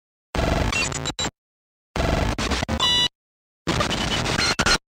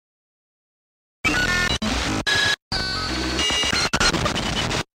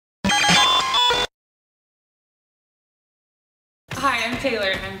Hi, I'm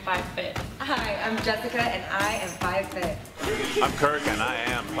Taylor and I'm 5'Fit". Hi, I'm Jessica and I am 5'Fit". I'm Kirk and I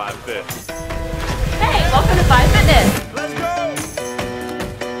am 5'Fit". Hey, welcome to 5 Fitness. Let's go!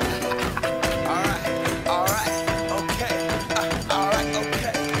 Alright, okay.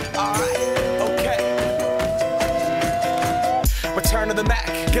 Return to the Mac.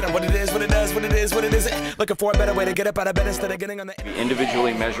 Get up what it is, what it does, what it is, what it isn't. Looking for a better way to get up out of bed instead of getting on the... We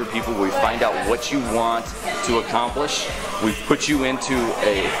individually measure people. We find out what you want to accomplish. We put you into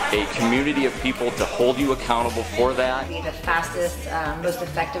a community of people to hold you accountable for that. Be the fastest, most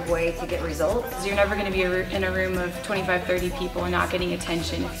effective way to get results. You're never going to be in a room of 25, 30 people and not getting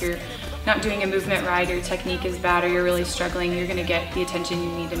attention. If you're not doing a movement right, or your technique is bad, or you're really struggling, you're going to get the attention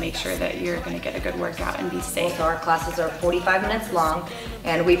you need to make sure that you're going to get a good workout and be safe. So our classes are 45 minutes long,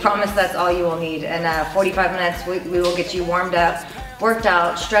 and we promise that's all you will need. And 45 minutes, we will get you warmed up, worked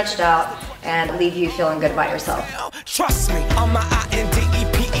out, stretched out, and leave you feeling good about yourself. Trust me, on my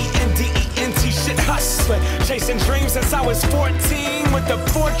INDEPENDENT shit hustling, chasing dreams since I was 14 with the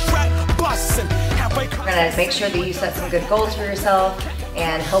 4-track busting. We're gonna make sure that you set some good goals for yourself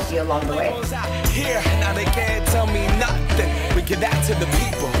and help you along the way. Here, now they can't tell me nothing. We give that to the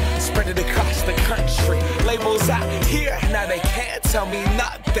people, spread it across the country. Labels out here, now they can't tell me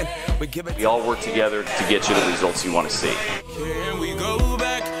nothing. We all work together to get you the results you want to see. Here we go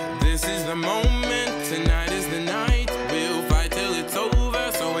back. This is the moment. Tonight is the night. We'll fight till it's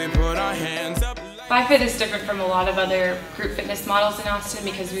over. So we put our hands up. 5Fit is different from a lot of other group fitness models in Austin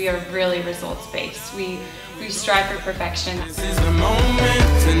because we are really results-based. We strive for perfection. This is the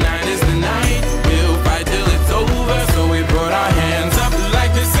moment, tonight is the night. We'll fight till it's over. So we put our hands up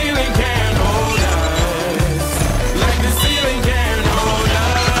like the ceiling can't hold us. Like the ceiling can't hold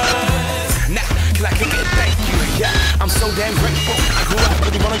us. Now, can I kick it? Thank you. Yeah, I'm so damn grateful. I grew up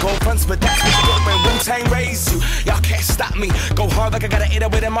really wanna go fronts, but that's what you get when Wu-Tang raised you. Y'all can't stop me. Go hard like I got an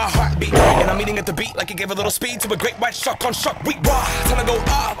 808 in my heartbeat. And I'm eating at the beat like it gave a little speed to a great white shark on Shark Week. Raw, time to go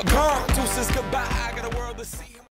up, gone. Deuces goodbye. I got a world to see.